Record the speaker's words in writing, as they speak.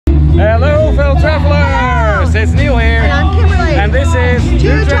Hello, fellow travelers! It's Neil here. And I'm Kimberly. And this is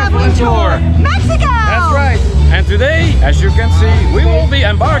To Traveling Tour Mexico! That's right. And today, as you can see, we will be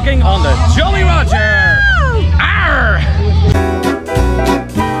embarking on the Jolly Roger! Arr!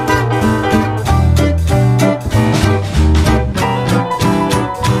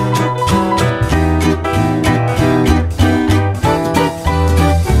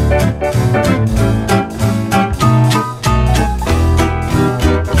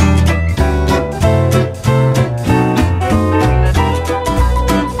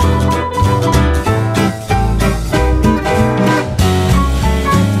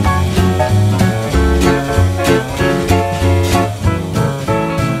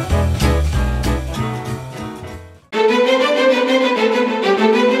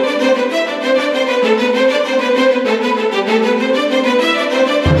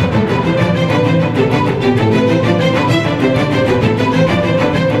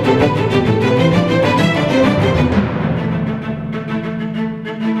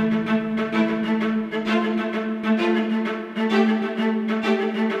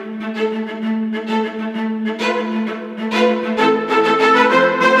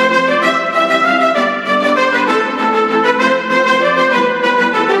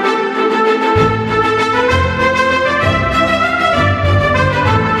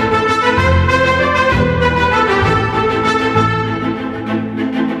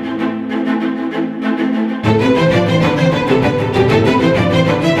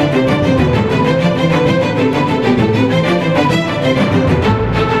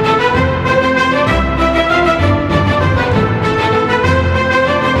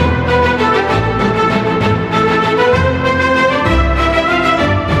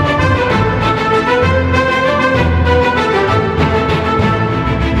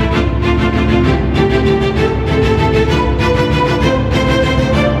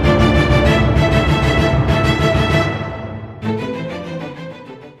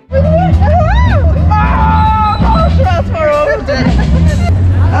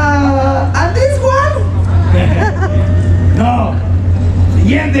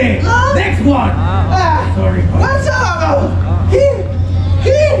 Next one! Sorry. What's up?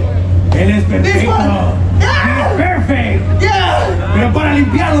 Él es perfecto. Yeah. Perfect. Yeah. Pero para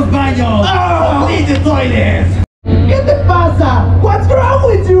limpiar los baños. Need the toilet. ¿Qué te pasa? What's wrong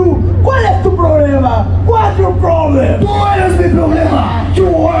with you? ¿Cuál es tu problema? What's your problem? Tú eres mi problema.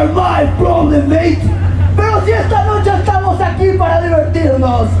 You are my problem, mate. Pero si esta noche estamos aquí para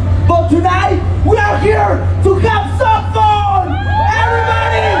divertirnos. But tonight we are here to have some fun.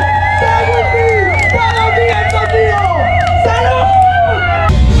 Everybody, stay with me. Todos digan conmigo. ¡Salud!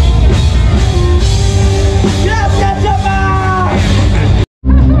 Gracias, chama.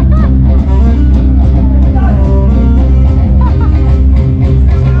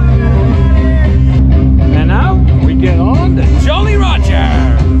 And now we get on the Jolly Roger!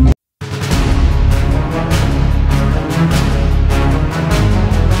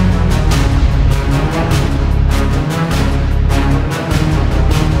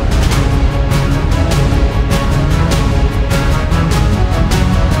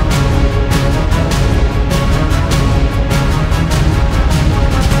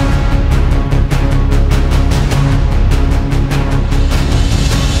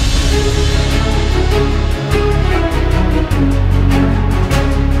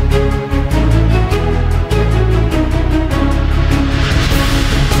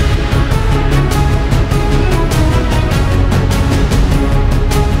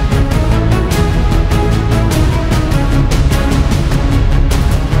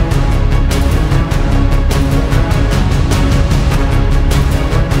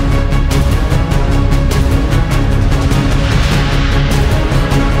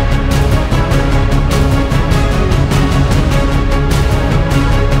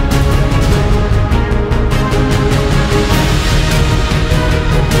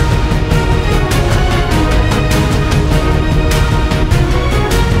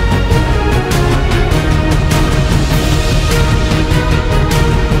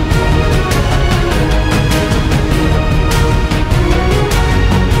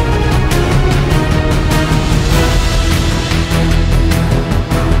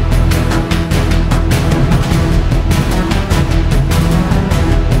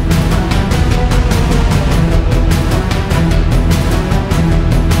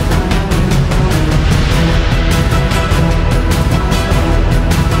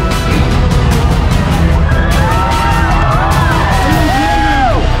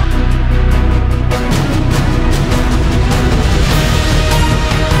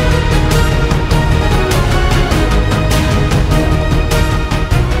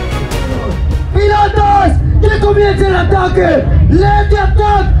 ¡Comienza el ataque! ¡Let the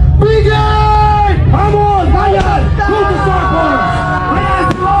attack begin! ¡Vamos! ¡Vayan! ¡Juntos starboard! ¡Vayan al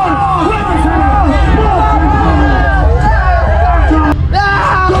timón!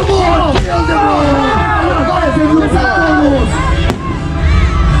 ¡Come on! ¡Kill them all!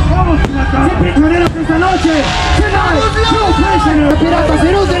 ¡Vamos! ¡Sin prisioneros esta noche! ¡Tonight! ¡No prisoners! ¡Piratas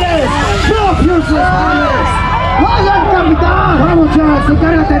inútiles! ¡No useless pirates! ¡Vayan, capitán! ¡Vamos, Jack!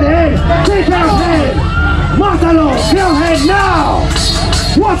 ¡Encárgate de él! ¡Take care of him! ¡Mátalo! ¡Kill him now!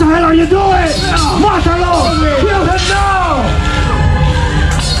 What the hell are you doing? ¡Mátalo! ¡Kill him now!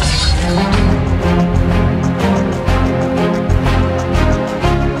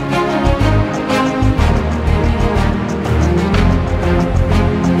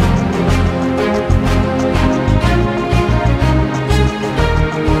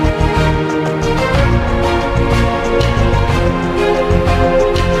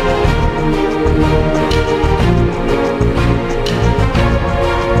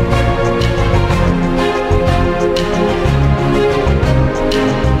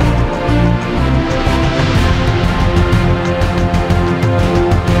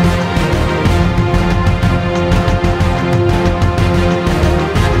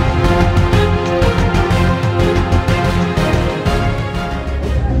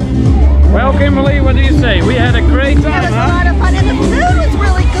 Well, Kimberly, what do you say? We had a great time, It was a huh? lot of fun and the food was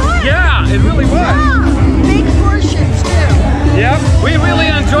really good. Yeah, it really was. Yeah, big portions too. Yep, we really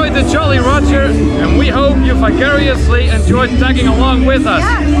enjoyed the Jolly Roger, and we hope you vicariously enjoyed tagging along with us.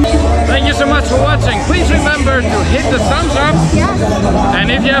 Yes. Thank you so much for watching. Please remember to hit the thumbs up, Yes. and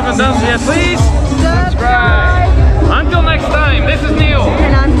if you haven't done so yet, please